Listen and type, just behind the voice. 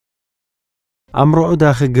ئەمڕۆ ئەو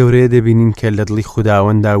داخە گەورەیە دەبینین کە لە دڵی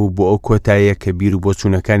خوداوەندا بوو بۆ ئەو کۆتاییە کە بیر و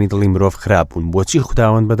بۆچوونەکانی دڵی مرۆڤ خراپ بوون. بۆچی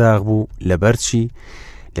خوداوەند بەداغ بوو؟ لەبەر چی؟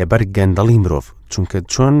 لەبەر گەندەڵی مرۆڤ. چونکە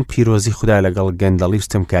چۆن پیرۆزی خوددا لەگەڵ گەندەڵی و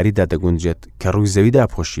ستەمکاریدا دەگونجێت کە ڕووی زەویدا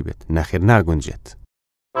پۆشی بێت، نەخێر ناگونجێت.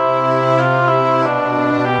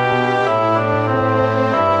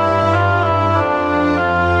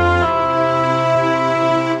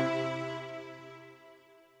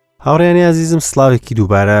 هاوڕێیانی عزیزم، سڵاوێکی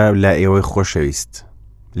دووبارە لە ئێوەی خۆشەویست.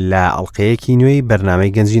 لە ئەڵلقەیەکی نوێی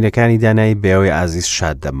بەرنامەی گەنجینەکانی دانایی بێەوەی ئازیز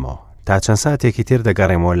شاد دەمەوە. تا چەند ساتێکی تر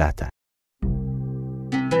دەگەڕێمەوە لاتە.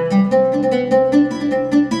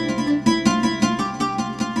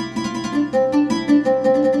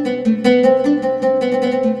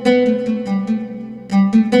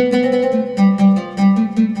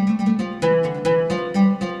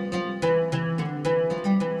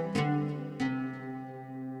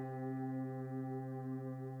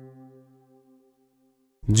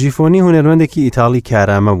 جیفۆنی هونەرمەندێکی ئیتاڵی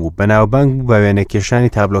کارامە بوو، بەناوبانگ بوو بە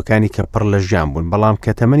وێنەکێشانی تابلۆکانی کە پڕ لە ژیان بوون، بەڵام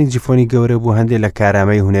کە تەمەنی جیفۆنی گەورە بوو هەندێک لە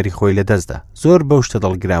کارامەی هونەری خۆی لە دەستدا. زۆر بەو شتە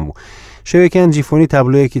دڵگرام بوو. شەوێکیان جیفۆنی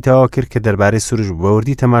تابلۆیەکی تەواو کرد کە دەربارەی سروش بوو.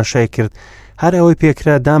 بەوردی تەماشای کرد، هەر ئەوەی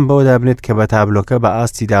پێکرا دام بەوە دابنێت کە بە تابلۆکە بە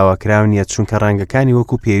ئاستی داواکراو نیە، چونکە ڕەنگەکانی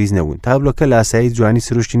وەکو پێویست نەبوون. تابلۆکە لە ئاسایی جوانی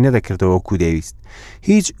سروشتی نەدەکردەوە وەکو دەویست.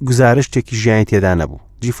 هیچ گزارشتێکی ژیانی تێدا نەبوو.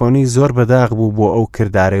 جیفۆنی زۆر بەداغ بوو بۆ ئەو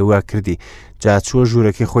کردارەی وا کردی. جا چووە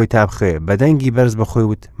ژوورەکەی خۆی تابخێ، بە دەنگی بەرز بەخۆی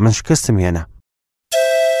وت: من شکستم هێنا.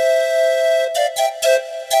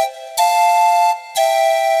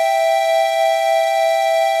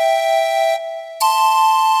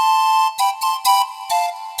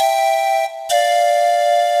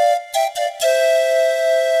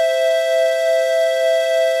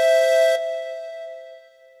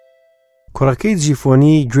 کوڕەکەی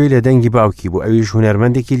جیفۆنی گوێی لە دەنگی باوکی بوو. ئەویش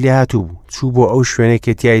هونەرمەندێکی لێهاتوو بوو. چوو بۆ ئەو شوێنەی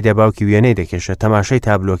کە تیایدا باوکی وێنەی دەکێشە. تەماشای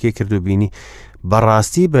تابلۆکەی کرد و بینی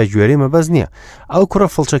بەڕاستی بە گوێرەی مەبەز نییە. ئەو کوڕە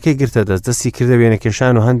فڵچەکەی گرتە دەست، دەستی کردە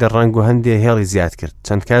وێنەکێشان و هەندێک ڕنگ و هەندێک هێڵی زیاد کرد.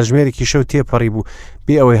 چەند کاتژمێرێکی شەو تێپەڕی بوو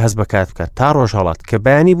بێ ئەوەی هەست بە کات بکات تا ڕۆژ هەڵات. کە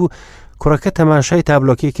بەیانی بوو کوڕەکە تەماشای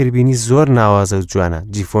تابلۆکەی کرد، بینی زۆر ناوازە و جوانە.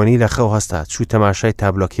 جیفۆنی لە خەو هەستا، چوو تەماشای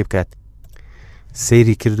تابلۆکەی بکات.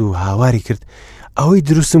 سەیری کرد و هاواری کرد: ئەوەی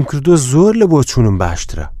دروستم کردو زۆر لە بۆ چوونم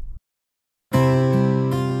باشترە.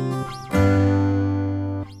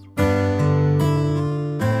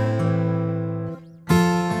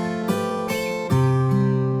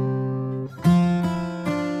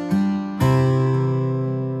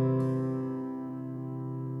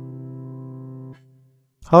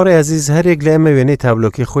 هاوڕێ عزیز، هەرێک لە ئێمە وێنەی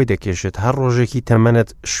تابلۆکەی خۆی دەکێشێت. هەر ڕۆژێکی تەمەنت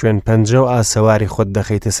شوێن پەنجە و ئاسەواری خۆت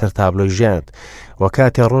دەخەیتە سەر تابلۆی ژیانت، و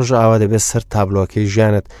کاتێ ڕۆژ ئاوا دەبێت سەر تابلۆکەی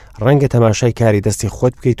ژیانت ڕەنگە تەماشای کاری دەستی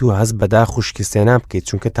خۆت بکەیت و هەست بەدا خوشکستێنان بکەیت،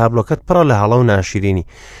 چونکە تابلۆکەت پڕە لە هەڵە و ناشرینی.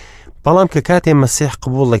 بەڵام کە کاتێ مەسیح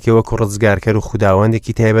قبوڵ دەکەی وەکو ڕزگارکەر و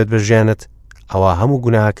خوداوەندێکی تایبەت بە ژیانت، ئەوە هەموو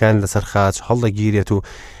گوناهەکان لەسەر خاچ هەڵدەگیرێت و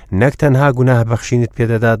نەک تەنها گوناه بەخشینت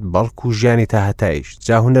پێدەدات، بەڵکو ژیانی تا هەتایش.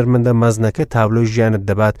 جا هونەرمەندە مەزنەکە تابلۆی ژیانت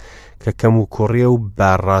دەبات کە کەم و کوڕیە و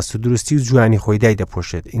باڕاست و دروستی و جوانی خۆی دای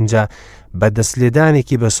دەپۆشێت. اینجا بە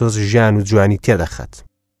دەستلێدانێکی بە سۆز ژیان و جوانی تێدەخات.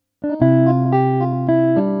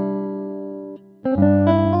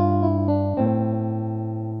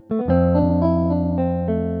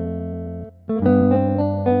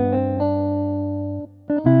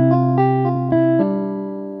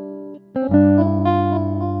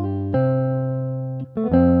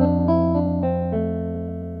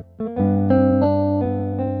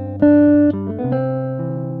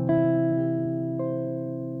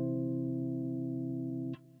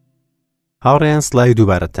 هاوڕێیان سڵاوی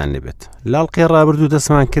دووبارەتان لێبێت. لاڵقەی ڕابردوو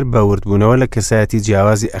دەستمان کرد بە وردبوونەوە لە کەسایەتی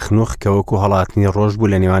جیاوازی ئەخنوخ کە وەکو هەڵاتنی ڕۆژ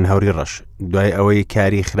بوو لە نێوان هەوری ڕەش. دوای ئەوەی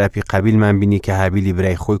کاری خراپی قابیلمان بینی کە هابیلی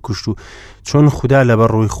برای خۆی کوشت و چۆن خوددا لەبەر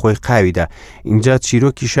ڕووی خۆی قاویدا. اینجا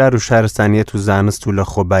چیرۆکی شار و شارستانیەت و زانست و لە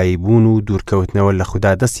خۆبایی بوون و دوورکەوتنەوە لە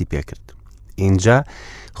خوددا دەستی پێکرد. اینجا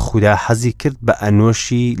خوددا حەزی کرد بە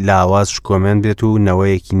ئەنۆشی لاواز شکۆمێن بێت و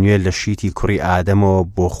نەوەیەکی نوێ لە شیتی کوڕی ئادەمەوە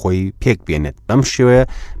بۆ خۆی پێک بێنێت. بەم شێوەیە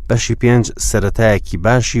بەشی پێنج سەرەتایەکی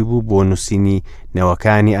باشی بوو بۆ نووسینی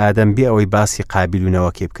نەوەکانی ئادەم بێ ئەوەی باسی قابیل و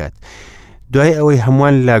نەوەکێ بکات. دوای ئەوەی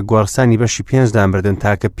هەمووان لە گۆڕسانی بەشی پێنجدان بردن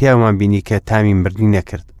تاکە پیاوان بینی کە تامی مردنی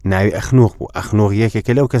نەکرد. ناوی ئەخنوخ بوو. ئەخنوخ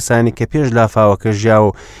یەکێکە لەو کەسانی کە پێش لافاوەکە ژیا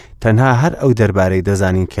و تەنها هەر ئەو دەربارەی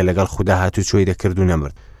دەزانین کە لەگەڵ خوددا هاتوو چۆی دەکرد و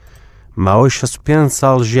نەمرد. ماوەی 65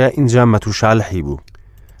 ساڵ ژیا. اینجا مەتوشالحی بوو.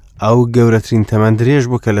 ئەو گەورەترین تەمەن درێژ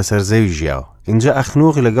بوو کە لەسەر زەوی ژیاوە. اینجا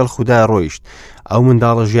ئەخنوخی لەگەڵ خوددا ڕۆیشت. ئەو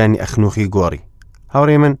منداڵە ژیانی ئەخنوخی گۆڕی.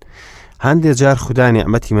 هاوڕێ من، هەندێک جار خوددا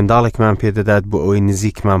نیعمەتی منداڵێکمان پێدەدات بۆ ئەوەی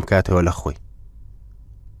نزیکمان بکاتەوە لە خۆی.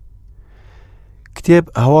 کتێب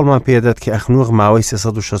هەواڵمان پێدات کە ئەخنوغ ماوەی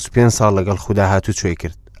 365 ساڵ لەگەڵ خوددا هاتوو توێ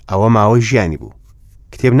کرد. ئەوە ماوەی ژیانی بوو.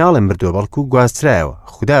 کتێب ناڵێن بردووە بەڵکو گواسترایەوە،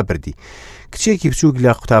 خوددا بردی. کچێکی بچووک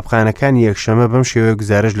لە قوتابخانەکانی یەکشەمە بەم شێوەیە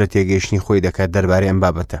گزارش لە تێگەیشتنی خۆی دەکات دەربارەی ئەم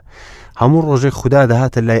بابەتە. هەموو ڕۆژێک خوددا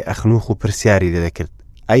دەهاتە لای ئەخنوغ و پرسیاری دەکرد: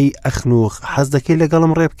 ئەی ئەخنوغ، حەز دەکەی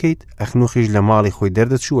لەگەڵم ڕێ بکەیت؟ ئەخنوغیش لە ماڵی خۆی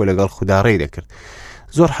دەردەچووە لەگەڵ خوددا ڕێی دەکرد.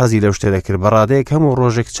 زۆر حەزی لەو شتە دەکرد، بەڕادەیەک هەموو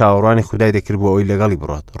ڕۆژێک چاوەڕوانی خودای دەکرد بۆ ئەوی لەگەڵی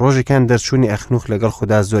بڕات. ڕۆژێکان دەرچوونی ئەخنوغ لەگەڵ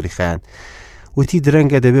خوددا زۆری خەیان. وتی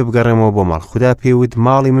درەنگە دەبێ بگەڕێمەوە بۆ ماڵ. خوددا پێوت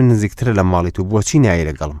ماڵی من نزیکترە لە ماڵی تو، بۆچی نایی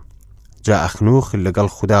لەگەڵم؟ جا ئەخنوغ لەگەڵ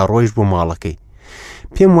خوددا ڕۆیش بۆ ماڵەکەی.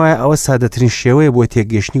 پێم وایە ئەوە سادەترین شێوەیە بۆ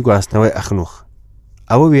تێگەیشتنی گواستنەوەی ئەخنوغ.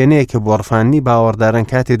 ئەوە وێنەیە کە بۆ ڕفاندنی باوەڕداران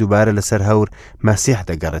کاتێ دووبارە لەسەر هەور مەسیح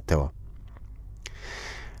دەگەڕێتەوە.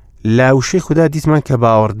 لە وشەی خوددا دیتمان کە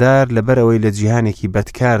باوەڕدار لەبەرەوەی لە جیهانێکی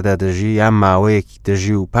بەدکاردا دەژی یان ماوەیەکی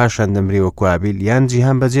دەژی و پاشان دەمرێ وەکو ئابیل، یان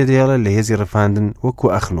جیهان بەجێ دێڵێ لە هێزی ڕفاندن وەکو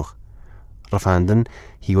ئەخنوغ. ڕفاندن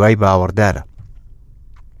هیوای باوەڕدارە.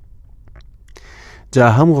 جا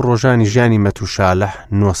هەموو ڕۆژانی ژیانی مەتوشالح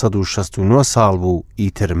 969 ساڵ بوو،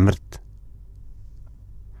 ئیتر مرد.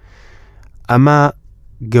 ئەمە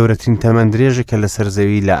گەورەترین تەمەن درێژە کە لەسەر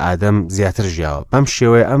زەوی لە ئادەم زیاتر ژیاوە. بەم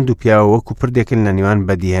شێوەیە ئەم دوو پیاوە وەکو پردێکن لە نێوان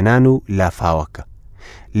بەدیهێنان و لافاوەکە.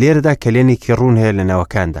 لێرەدا کەلێنێکی ڕوون هەیە لە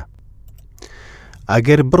ناوەکاندا.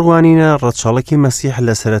 ئەگەر بڕوانینە ڕەچەڵێکی مەسیح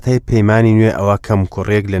لە سەرەتای پەیمانی نوێ ئەوە کەم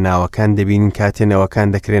کوڕێک لە ناوەکان دەبینین کاتێ نەوەکان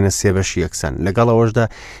دەکرێنە سێبەشی یەکسان. لەگەڵ ئەوەشدا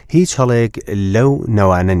هیچ هەڵەیەک لەو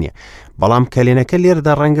نەوانە نییە. بەڵام کەلێنەکە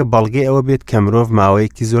لێرەدا ڕەنگە بەڵگەی ئەوە بێت کە مرۆڤ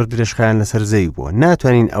ماوەیەکی زۆر درێژخایان لەسەر زەوی بووە.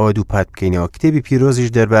 ناتوانین ئەوە دووپات بکەینەوە. کتێبی پیرۆزیش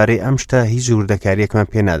دەربارەی ئەم شتە هیچ وردەکاریەکمان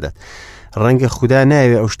پێ نادات. ڕەنگە خوددا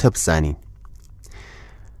ناوێ ئەو شتە بزانین.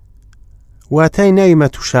 واتای ناوی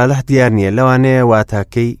مەتوشالح دیار نییە، لەوانەیە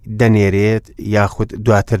واتاکەی دەنێرێت یاخود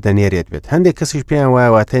دواتر دەنێرێت بێت. هەندێک کەسیش پێیان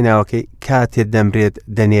وایە واتای ناوەکەی کاتێک دەمرێت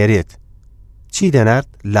دەنێرێت. چی دەنارد؟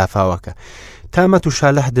 لافاوەکە. تا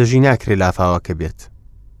مەتوشالح دەژی ناکرێت لافاوەکە بێت.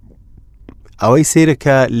 ئەوەی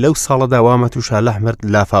سەیرەکە لەو ساڵەدا وا مەتوشالح مرد،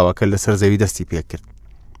 لافاوەکە لەسەر زەوی دەستی پێ کرد.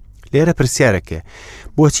 لێرە پرسیارەکە: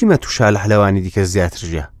 بۆچی مەتوشالح لەوانی دیکە زیاتر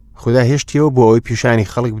ژیا؟ خوددا هێشتیەوە بۆ ئەوەی پیشانی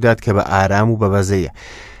خەڵک بدات کە بە ئارام و بە بەزەیە.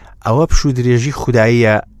 ئەوە پشوو درێژی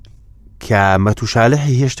خوداییە کە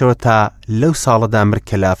مەتوشالحی هێشتەوە تا لەو ساڵەدا مرد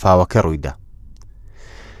کە لافاوەکە ڕوویدا.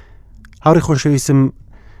 هاوڕێی خۆشەویستم،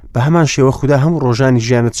 بە هەمان شێوە خوددا هەموو ڕۆژانی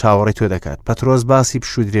ژیانت چاوەڕێی تۆ دەکات. پەترۆس باسی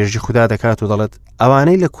پشوو درێژی خوددا دەکات و دەڵێت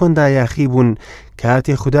ئەوانەی لە کۆندا یاخی بوون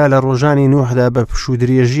کاتێ خوددا لە ڕۆژانی نوحدا بە پشوو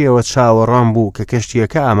درێژیەوە چاوەڕام بوو کە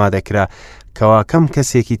کەشتیەکە ئامادەکرا کەوا کەم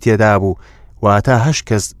کەسێکی تێدا بوو، واتە 8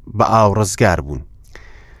 کەس بە ئاو ڕزگار بوون.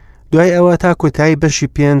 دوای ئەوە تا کۆتایی بەشی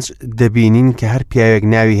 5 دەبینین کە هەر پیاوێک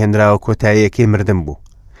ناوی هێنراوە کۆتاییەکەی مردم بوو.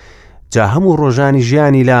 جا هەموو ڕۆژانی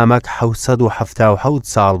ژیانی لامەخ 777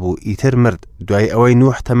 ساڵ بوو، ئیتر مرد. دوای ئەوەی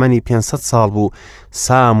نوح تەمەنی 500 ساڵ بوو،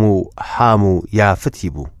 سام و حام و یافەتی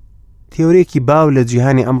بوو. تێورێکی باو لە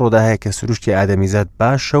جیهانی ئەمڕۆدا هەیە کە سروشتی ئادەمیزاد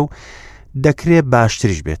باشە و دەکرێت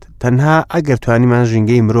باشتریش بێت. تەنها ئەگەر توانیمان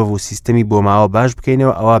ژینگەی مرۆڤ و سیستەمی بۆ ماوە باش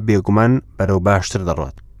بکەینەوە، ئەوە بێگومان بەرەو باشتر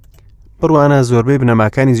دەڕۆت. بڕوانە زۆربەی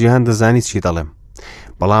بنەماکانی جیهان دەزانی چی دەڵێم،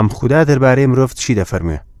 بەڵام خوددا دەربارەی مرۆڤ چی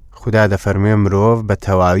دەفەرموێ؟ خوددا دەفەرموێ مرۆڤ بە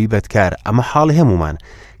تەواوی بەدکار. ئەمە حاڵی هەمومان،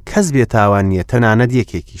 کەس بێتاوان نییە، تەنانەت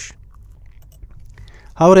یەکێکیش.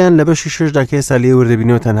 هاوڕێیان لە بەشی 6دا کە ئێستا لێ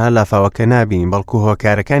وردەبینەوە تەنها لافاوەکە نابینین، بەڵکو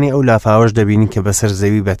هۆکارەکانی ئەو لافاوەش دەبینین کە بەسەر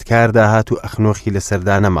زەوی بەدکاردا هات و ئەخنۆخی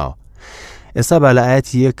لەسەردا نەماوە. ئێستا با لە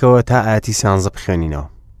ئاەتی 1 تا ئاەتی 13 بخوێنینەوە.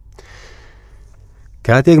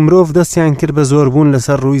 کاتێک مرۆڤ دەستیان کرد بە زۆربوون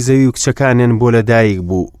لەسەر ڕووی زەوی و کچەکانیان بۆ لەدایک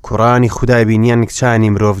بوو، کوڕانی خودای بینیان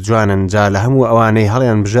کچانی مرۆڤ جوانن. جا لە هەموو ئەوانەی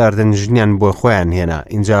هەڵیان بژاردن ژنیان بۆ خۆیان هێنا.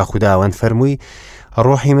 اینجا خوداوەند فەرمووی: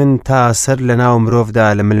 ڕۆحی من تا سەر لە ناو مرۆڤدا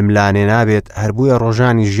لە ململانێ نابێت، هەر بوویە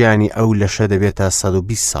ڕۆژانی ژیانی ئەو لەشە دەبێت تا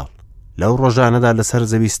 120 ساڵ. لەو ڕۆژانەدا لەسەر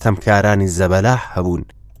زەوی ستەمکارانی زەبەلاح هەبوون.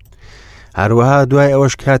 هەروەها دوای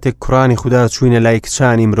ئەوەش کاتێک کوڕانی خوددا چوینە لای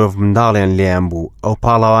کچانی مرۆڤ منداڵیان لێیان بوو، ئەو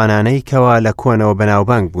پاڵەوانانەی کەوا لە کۆنەوە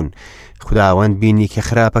بەناوبانگ بوون. خوداوەند بینی کە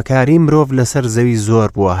خراپەکاری مرۆڤ لەسەر زەوی زۆر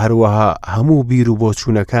بووە، هەروەها هەموو بیر و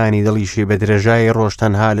بۆچوونەکانی دڵیشی بە درێژای ڕۆژ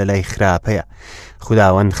تەنها لە لای خراپەیە.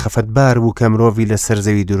 خوداوەند خەفەتبار بوو کە مرۆڤی لەسەر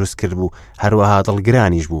زەوی دروست کرد بوو، هەروەها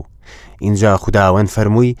دڵگرانیش بوو. اینجا خوداوەند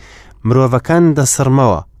فەرمووی: مرۆڤەکان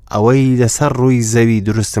دەسڕمەوە، ئەوەی لەسەر ڕووی زەوی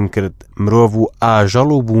دروستم کرد، مرۆڤ و ئاژەڵ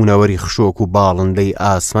و بوونەوەری خشۆک و باڵندەی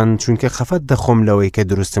ئاسمان، چونکە خەفەت دەخۆم لەوەی کە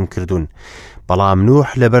دروستم کردوون. بەڵام نوح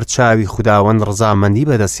لەبەر چاوی خوداوەند ڕزامەندی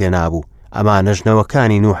بەدەستێنا بوو. ئەمانە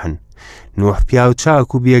ژنەوەکانی نوحن. نوح پیاو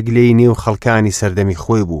چاک و بێگلەی نێو خەڵکانی سەردەمی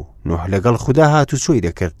خۆی بوو. نوح لەگەڵ خوددا هات و چۆی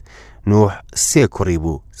دەکرد. نوح 3 کوڕی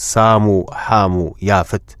بوو، سام و حام و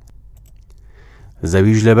یافەت.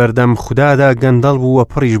 زەویش لەبەردەم خودادا گەندەڵ بوو و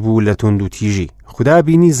پڕیش بوو لە توند و تیژی. خدا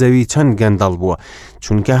بینی زەوی چەند گەندەڵ بووە،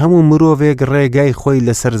 چونکە هەموو مرۆڤێک ڕێگای خۆی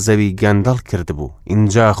لەسەر زەوی گەندەڵ کردبوو.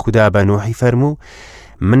 اینجا خدا بە نوحی فەرموو: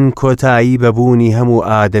 من کۆتایی بەبوونی هەموو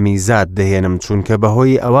ئادەمی زاد دەهێنم، چونکە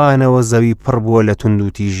بەهۆی ئەوانەوە زەوی پڕ بووە لە توند و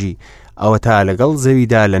تیژی، ئەوە تا لەگەڵ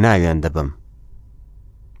زەویدا لە ناویان دەبم.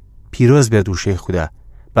 پیرۆز بێت وشەی خوددا.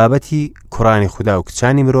 بابەتی کوڕانی خوددا و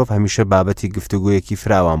کچانی مرۆڤ هەمیشە بابەتی گفتوگویەکی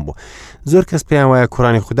فراوان بوو. زۆر کەس پێیان وایە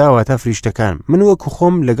کوڕانی خوددا واتە فریشتەکان. من وەکو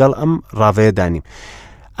خۆم لەگەڵ ئەم ڕاوەیە دانیم.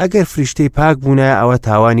 ئەگەر فریشتەی پاک بوونایە ئەوە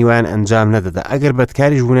تاوانی وایان ئەنجام نەدەدا، ئەگەر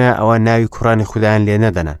بەدکاریش بوونایە ئەوە ناوی کوڕانی خوددایان لێ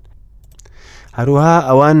نەدەنان. هەروەها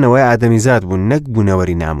ئەوان نەوەی ئادەمیزاد بوون، نەک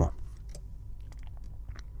بوونەوەری نامۆ.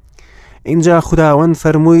 اینجا خداوەند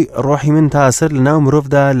فەرمووی: ڕۆحی من تاسر لە ناو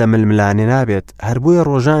مرۆڤدا لە ململانێ نابێت، هەر بۆیە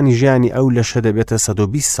ڕۆژانی ژیانی ئەو لەشە دەبێتە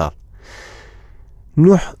 120 ساڵ.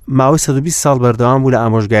 نوح ماوەی 120 ساڵ بەردەوام بوو لە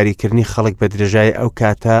ئامۆژگاریکردنی خەڵک بە درێژایی ئەو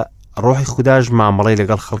کاتە ڕۆحی خودداش مامەڵەی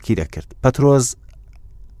لەگەڵ خەڵکی دەکرد. پەترۆز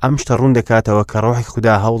ئەم شتە ڕوون دەکاتەوە کە ڕۆحی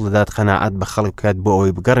خوددا هەوڵ دەدات قەناعەت بە خەڵک بکات بۆ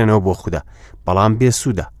ئەوەی بگەڕێنەوە بۆ خوددا، بەڵام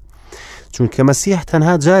بێسوودە. چونکە مەسیح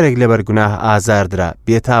تەنها جارێک لەبەر گوناه ئازاردرا،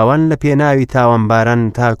 بێتاوان لە پێناوی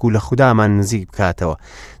تاوانباران تاکو لە خودامان نزیک بکاتەوە.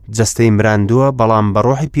 جەستەی مراندووە، بەڵام بە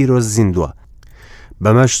ڕۆحی پیرۆز زیندووە.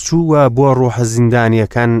 بەمەش چووە بۆ ڕۆحە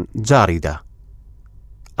زیندانیەکان جاڕیدا.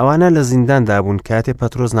 ئەوانە لە زینداندا بوون کاتێ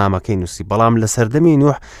پەترۆز نامەکەی نووسی، بەڵام لە سەردەمی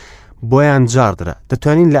نوح بۆیان جاردرا.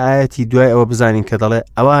 دەتوانین لە ئاەتی دوای ئەوە بزانین کە دەڵێ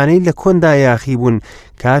ئەوانەی لە کۆندا یاخی بوون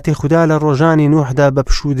کاتێ خوددا لە ڕۆژانی نوحدا بە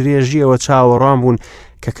پشوو درێژیەوە چاوەڕوان بوون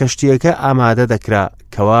کە کەشتیەکە ئامادە دەکرا،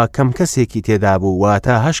 کەوا کەم کەسێکی تێدا بوو،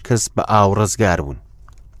 واتە 8 کەس بە ئاو ڕزگار بوون.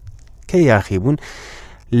 کە یاخی بوون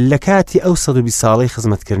لە کاتی ئەو 120 ساڵەی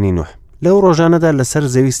خزمەتکردنی نوح. لەو ڕۆژانەدا لەسەر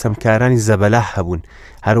زەوی ستەمکارانی زەبەلاح هەبوون.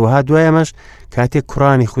 هەروەها دوایەمەش کاتێک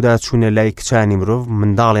کوڕانی خوددا چوونە لای کچانی مرۆڤ،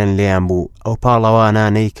 منداڵیان لێیان بوو، ئەو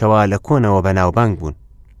پاڵەوانانەی کەوا لە کۆنەوە بەناوبانگ بوون.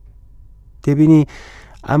 تێبینی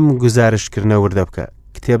ئەم گزارشکردنە وردە بکە.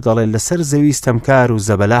 کتێب دەڵێ لەسەر زەوی ستەمکار و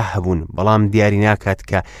زەبەلاح هەبوون، بەڵام دیاری ناکات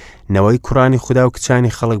کە نەوەی کوڕانی خوددا و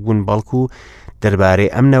کچانی خەڵک بوون، بەڵکو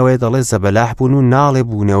دەربارەی ئەم نەوەی دەڵێ زەبەلاح بوون و ناڵێ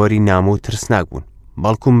بوونەوەری نامۆ و ترسناک بوون،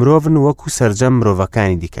 بەڵکو مرۆڤن وەکو سەرجەم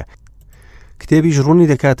مرۆڤەکانی دیکە. کتێبیش ڕوونی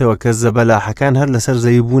دەکاتەوە کە زەبەلاحەکان هەر لەسەر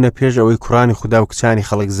زەوی بوونە پێش ئەوەی کوڕانی خوددا و کچانی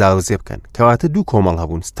خەڵک زاوزێ بکەن، کەواتە دوو کۆمەڵ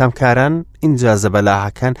هەبوون: ستەمکاران، اینجا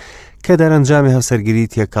زەبەلاحەکان کە دەرەنجامی هەوسەرگیری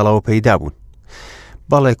تێکەڵەوە پەیدا بوون.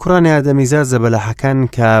 بەڵێ کوڕانی ئادەمیزاد زەبەلاحەکان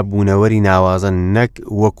کە بوونەوەری ناوازن، نەک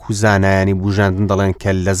وەکو زانایانی بوژاندن دەڵێن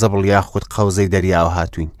کە لە زەبڵ یاخود قەوزەی دەریاوە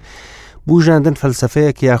هاتوین. بوژاندن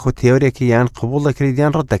فەلسەفەیەک یاخود تێورێکی یان قبوڵ دەکرێت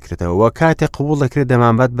یان ڕەت دەکرێتەوە، و کاتێک قبوڵ دەکرێت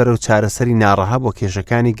دەمانبات بەرەو چارەسەری ناڕەها بۆ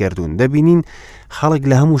کێشەکانی گەردوون. دەبینین خەڵک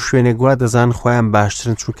لە هەموو شوێنێک وا دەزان خۆیان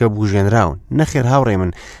باشترن چونکە بوژێنراون. نەخێر هاوڕێ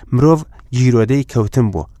من، مرۆڤ گیرۆدەی کەوتن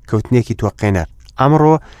بووە، کەوتنێکی تۆقێنەر.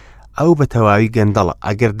 ئەمڕۆ ئەو بە تەواوی گەندەڵە.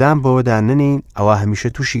 ئەگەردان بەوەدا ننین، ئەوە هەمیشە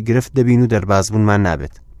تووشی گرفت دەبین و دەربازبوونمان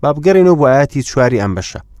نابێت. با بگەڕێنەوە بۆ ئاەتی 4 ئەم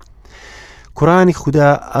بەشە. کوڕانی خوددا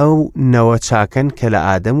ئەو نەوە چاکەن کە لە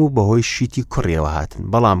ئادەم و بەهۆی شیتی کوڕیەوە هاتن،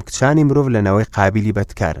 بەڵام کچانی مرۆڤ لە نەوەی قابلی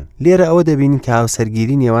بەدکارن. لێرە ئەوە دەبینین کە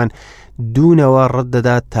هاوسەرگیری نێوان دوونەوە ڕەت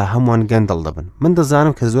دەدات تا هەمووان گەندەڵ دەبن. من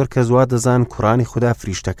دەزانم کە زۆر کەس وا دەزان کوڕانی خوددا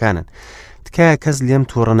فریشتەکانن. تکایە کەس لێم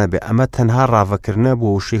تووڕە نەبێ، ئەمە تەنها ڕاوەکردنە بۆ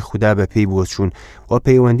وشەی خوددا بەپێی بۆ چوون و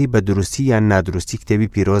پەیوەندی بە دروستی یان نادروستی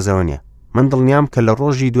کتێبی پیرۆزەوە نییە. من دڵنیام کە لە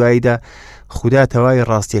ڕۆژی دواییدا خوددا تەواوی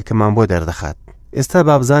ڕاستیەکەمان بۆ دەردەخات. ئێستا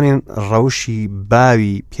بابزانین ڕەوشی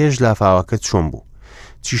باوی پێش لافاوەکە چۆن بوو.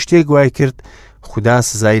 چی شتێک گوای کرد خوددا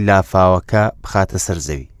سزای لافاوەکە بخاتە سەر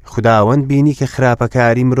زەوی. خوداوەند بینی کە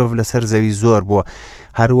خراپەکاری مرۆڤ لەسەر زەوی زۆر بووە،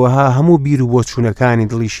 هەروەها هەموو بیر و بۆ چوونەکانی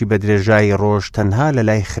دڵیشی بە درێژایی ڕۆژ تەنها لە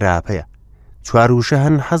لای خراپەیە. 4 وشە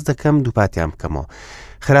هەن، حەز دەکەم دووپاتیان بکەمەوە.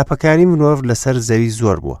 خراپەکاری مرۆڤ لەسەر زەوی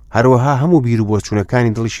زۆر بووە، هەروەها هەموو بیر و بۆ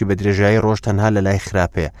چوونەکانی دڵیشی بە درێژایی ڕۆژ تەنها لە لای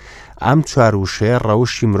خراپەیە. ئەم 4 وشەیە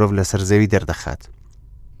ڕەوشی مرۆڤ لەسەر زەوی دەردەخات.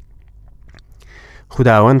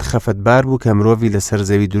 خوداوەند خەفەتبار بوو کە مرۆڤی لەسەر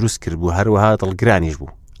زەوی دروست کرد بوو، هەروەها دڵگرانیش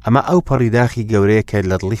بوو. ئەمە ئەو پەڕیداخی گەورەیە کە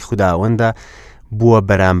لە دڵی خوداوەندا بووە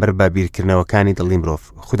بەرامبەر بە بیرکردنەوەکانی دڵی مرۆڤ.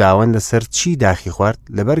 خوداوەند لەسەر چی داخی خوارد؟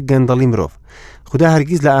 لەبەر گەندەڵی مرۆڤ. خوددا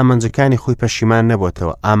هەرگیز لە ئامانجەکانی خۆی پەشیمان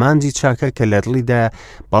نەبووتەوە، ئامانجی چاکە کە لە دڵیدا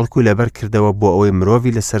بەڵکو لەبەر کردەوە بۆ ئەوەی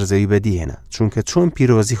مرۆڤی لەسەر زەوی بەدیهێنا، چونکە چۆن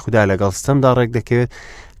پیرۆزی خوددا لەگەڵ ستەمدا ڕێک دەکەوێت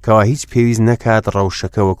کەوا هیچ پێویست نەکات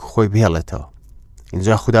ڕەوشەکە وەکو خۆی بهێڵێتەوە.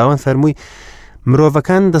 اینجا خوداوەند فەرمووی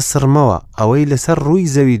مرۆڤەکان دەسڕمەوە، ئەوەی لەسەر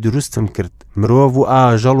ڕووی زەوی دروستم کرد، مرۆڤ و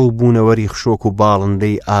ئاژەڵ و بوونەوەری خشۆک و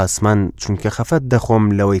باڵندەی ئاسمان، چونکە خەفەت دەخۆم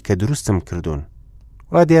لەوەی کە دروستم کردوون.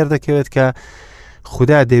 وا دیار دەکەوێت کە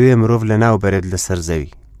خوددا دەوێ مرۆڤ لە ناو بەرێت لەسەر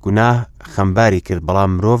زەوی. گوناه خەمباری کرد،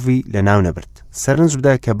 بەڵام مرۆڤی لە ناو نەبرد. سەرنج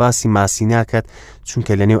بدە کە باسی ماسی ناکات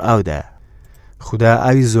چونکە لە نێو ئاودایە. خدا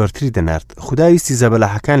ئاوی زۆرتری دەنارد. خدا ویستی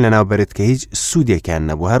زەبەلاحەکان لەناو بەرێت کە هیچ سوودێکیان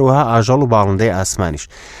نەبوو، هەروەها ئاژەڵ و باڵندەی ئاسمانیش.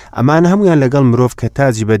 ئەمانە هەمویان لەگەڵ مرۆڤ کە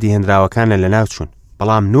تاجی بەدیهێنراوەکانە لەناو چوون.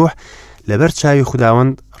 بەڵام نوح لەبەر چاوی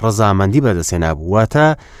خداوەند ڕەزامەندی بەدەستێنا بوو، واتە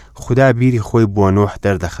خدا بیری خۆی بۆ نوح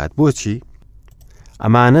دەردەخات. بۆچی؟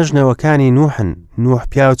 ئەمانە ژنەوەکانی نوحن. نوح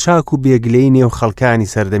پیاو چاک و بێگلەی نێو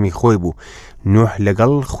خەڵکانی سەردەمی خۆی بوو. نوح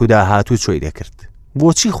لەگەڵ خدا هاتوو چۆی دەکرد.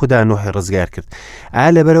 بۆچی خدا نوحی ڕزگار کرد؟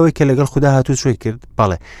 ئایا لەبەرەوەی کە لەگەڵ خدا هاتوو چۆی کرد؟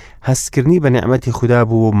 بەڵێ، هەستکردنی بە نعمەتی خدا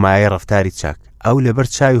بوو و مایە ڕەفتاری چاک. ئەو لەبەر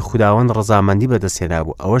چاوی خداوەند ڕەزامەندی بەدەستێنا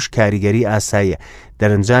بوو. ئەوەش کاریگەری ئاساییە،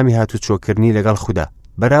 دەرەنجامی هاتوو چۆکردنی لەگەڵ خدا.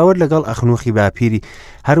 بەراورد لەگەڵ ئەخنوخی باپیری،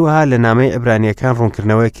 هەروەها لە نامەی عیبرانیەکان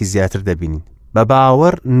ڕوونکردنەوەیەکی زیاتر دەبینین. بە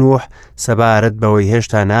باوەڕ نوح سەبارەت بەوەی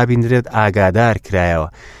هێشتا نابینرێت ئاگادار کرایەوە.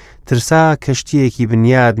 ترسا کەشتیەکی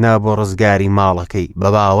بنیاد نا بۆ ڕزگاری ماڵەکەی. بە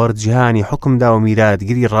باوەڕ جیهانی حکمدا و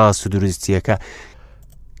میراتگیری ڕاست و دروستیەکە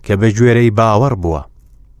کە بە گوێرەی باوەڕ بووە.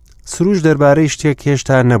 سروش دەربارەی شتێک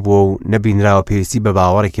هێشتا نەبووە و نەبینراوە پێویستی بە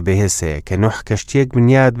باوەڕێکی بەهێزەیە کە نوح کەشتیەک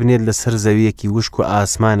بنیاد بنێت لەسەر زەویەکی وشک و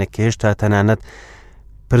ئاسمانە کە هێشتا تەنانەت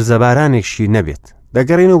پرزەبارانێکشی نەبێت.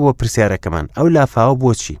 دەگەڕێنەوە بۆ پرسیارەکەمان، ئەو لافاوە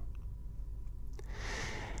بۆچی؟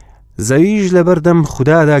 زەویش لەبەردەم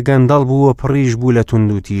خودادا گەندەڵ بووە، پڕیش بوو لە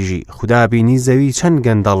توند و تیژی. خدا بینی زەوی چەند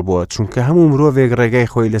گەندەڵ بووە، چونکە هەموو مرۆڤێک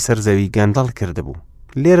ڕێگای خۆی لەسەر زەوی گەندەڵ کردبوو.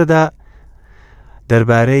 لێرەدا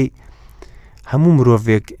دەربارەی هەموو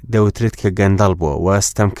مرۆڤێک دەوترێت کە گەندەڵ بووە و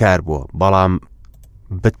ستەمکار بووە، بەڵام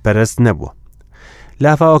بتپەرست نەبووە.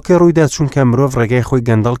 لافاوەکە ڕوویدا چونکە مرۆڤ ڕێگای خۆی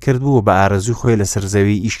گەندەڵ کرد بوو و بە ئارەزوی خۆی لەسەر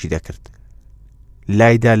زەوی ئیشی دەکرد.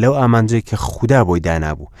 لایدا لەو ئامانجەی کە خدا بۆی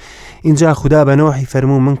دانابوو. اینجا خدا بە نۆحی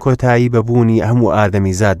فەرموو من کۆتایی بەبوونی هەموو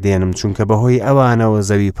ئادەمی زاد دێنم، چونکە بەهۆی ئەوانەوە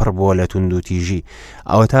زەوی پڕ بووە لە توند و تیژی،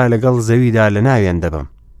 ئەوە تا لەگەڵ زەویدا لە ناویان دەبم.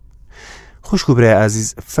 خوشک و برای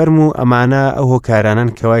عزیز، فەرموو ئەمانە ئەو هۆکارانن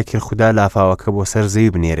کەوای کرد خدا لافاوەکە بۆ سەر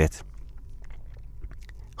زەوی بنێرێت.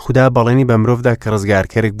 خدا بەڵێنی بە مرۆڤدا کە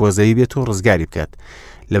ڕزگارکەرێک بۆ زەوی بێت و ڕزگاری بکات.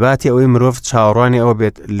 لە باتی ئەوەی مرۆڤ چاوەڕوانی ئەوە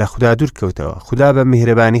بێت لە خدا دوور کەوتەوە. خدا بە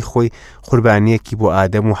میهرەبانی خۆی قوربانیەکی بۆ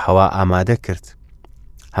ئادەم و حەوا ئامادە کرد.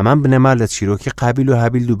 هەمان بنەما لە چیرۆکی قابیل و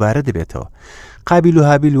هابیل دووبارە دەبێتەوە. قابیل و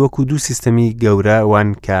هابیل وەکو دوو سیستەمی گەورە وان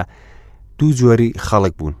کە دوو جۆری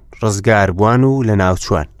خەڵک بوون، ڕزگار بووان و لە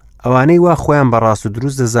ناوچوان. ئەوانەی وا خۆیان بەڕاست و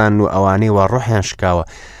دروست دەزان و ئەوانەی وا ڕۆحیان شکاوە،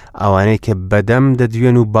 ئەوانەی کە بەدەم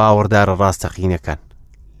دەدوێن و باوەڕدارە ڕاستەقینەکان.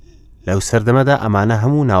 لەو سەردەمەدا ئەمانە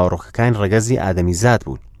هەموو ناوەڕۆکەکان ڕەگەزی ئادەمی زاد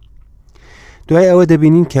بوون. دوای ئەوە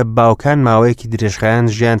دەبینین کە باوکان ماوەیەکی درێژخایان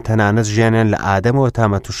ژیان تەنانەت ژیانیان لە ئادەمەوە تا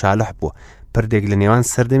مەتوشالح بووە، پردێک لە نێوان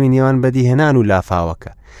سەردەمی نێوان بەدیهێنان و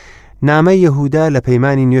لافاوەکە. نامەی یەهودا لە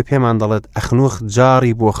پەیمانی نوێ پێمان دەڵێت ئەخنوخ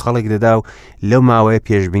جاری بۆ خەڵک دەدا و لەو ماوەیە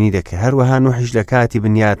پێشبینی دەکە. هەروەها نوحیش لە کاتی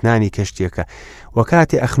بنیاتنانی کەشتیەکە و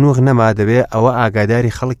کاتی ئەخنوخ نەما دەبێ ئەوە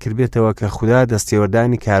ئاگاداری خەڵک کردبێتەوە کە خوددا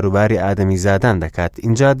دەستێوەردانی کاروباری ئادەمی زادان دەکات.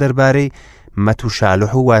 اینجا دەربارەی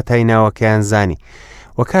مەتوشالح و واتای ناوەکەیان زانی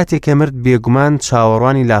و کاتێک کە مرد بێگومان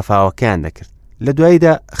چاوەڕوانی لافاوەکەیان دەکرد. لە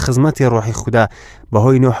دواییدا خزمەتی ڕۆحی خوددا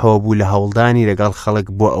بەهۆی نوحەوە بوو لە هەوڵدانی لەگەڵ خەڵک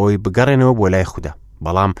بۆ ئەوەی بگەڕێنەوە بۆ لای خوددا.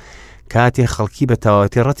 بەڵام کاتێ خەڵکی بە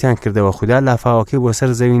تەواوەتی ڕەتیان کردەوە، خوددا لافاوەکەی بۆ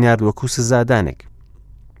سەر زەوی نارد وەکو سزادانێک.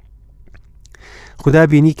 خوددا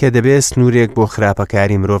بینی کە دەبێت سنوورێک بۆ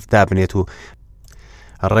خراپەکاری مرۆڤ دابنێت و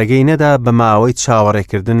ڕێگەی نەدا بە ماوەی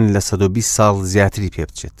چاوەڕێکردن لە 120 ساڵ زیاتری پێ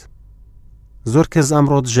بچێت. زۆر کەس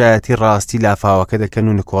ئەمڕۆ دژایەتی ڕاستی لافاوەکە دەکەن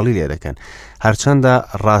و نکۆڵی لێ دەکەن، هەرچەندە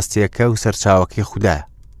ڕاستیەکە و سەرچاوەکەی خوددایە.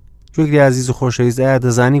 گوێگری عزیز و خۆشەویست، ئایا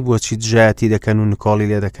دەزانی بۆچی دژایەتی دەکەن و نکۆڵی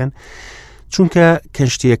لێ دەکەن؟ چونکە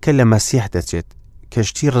کەشتیەکە لە مەسیح دەچێت،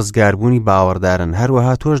 کەشتی ڕزگاربوونی باوەڕدارن.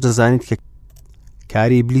 هەروەها تۆش دەزانیت کە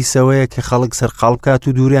کاری ئیبلیسەوەیە کە خەڵک سەرقاڵ بکات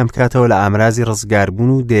و دووریان بکاتەوە لە ئامرازی ڕزگاربوون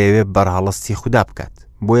و دەیەوێت بەرهەڵستی خوددا بکات.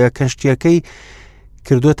 بۆیە کەشتیەکەی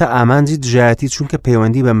کردوتە ئامانجی دژایەتی چونکە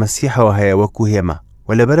پەیوەندی بە مەسیحەوە هەیە وەکو هێمە و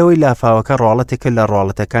لەبەرەوەی لافاوەکە ڕۆڵەتێکە لە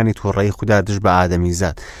ڕۆڵەتەکانی تووڕەی خوددا دژ بە ئادەمی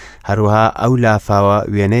زاد. هەروەها ئەو لافاوە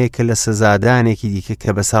وێنەیەکە لە سزادانێکی دیکە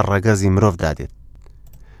کە بەسەر ڕەگەزی مرۆڤ دادێت.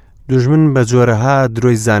 دوژمن بە جۆرەها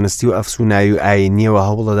درۆی زانستی و ئەفسونایی و ئاینیەوە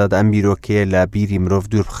هەوڵەدات ئەم بیرۆکەیە لە بیری مرۆڤ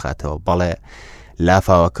دوور بخاتەوە. بەڵێ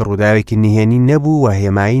لافاوەکە ڕووداوێکی نهێنی نەبوو و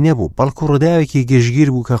هێمایی نەبوو، بەڵکو ڕووداوێکی گشتگیر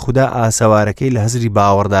بوو کە خوددا ئاسەوارەکەی لە هەزری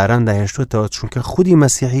باوەڕداران داهێشتوتەوە، چونکە خودی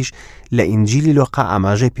مەسیحیش لە ئینجیلی لۆقا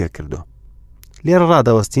ئاماژەی پێکردو. لێرە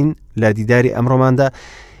ڕادەوەستین لە دیداری ئەمڕۆماندا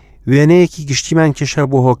وێنەیەکی گشتیمان کێشە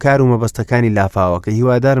بۆ هۆکار و مەبەستەکانی لافاوەکە.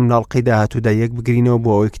 هیوادارم ناڵقەی داهاتوودا یەک بگرینەوە بۆ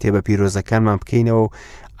ئەوەی کتێبە پیرۆزەکانمان بکەینەوە و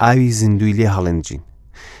ئاوی زیندوی لێ هەڵێنجین.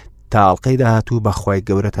 تا ئەڵقەی داهاتوو بەخوای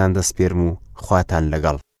گەورەتان دەسپێرم و خواتان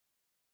لەگەڵ.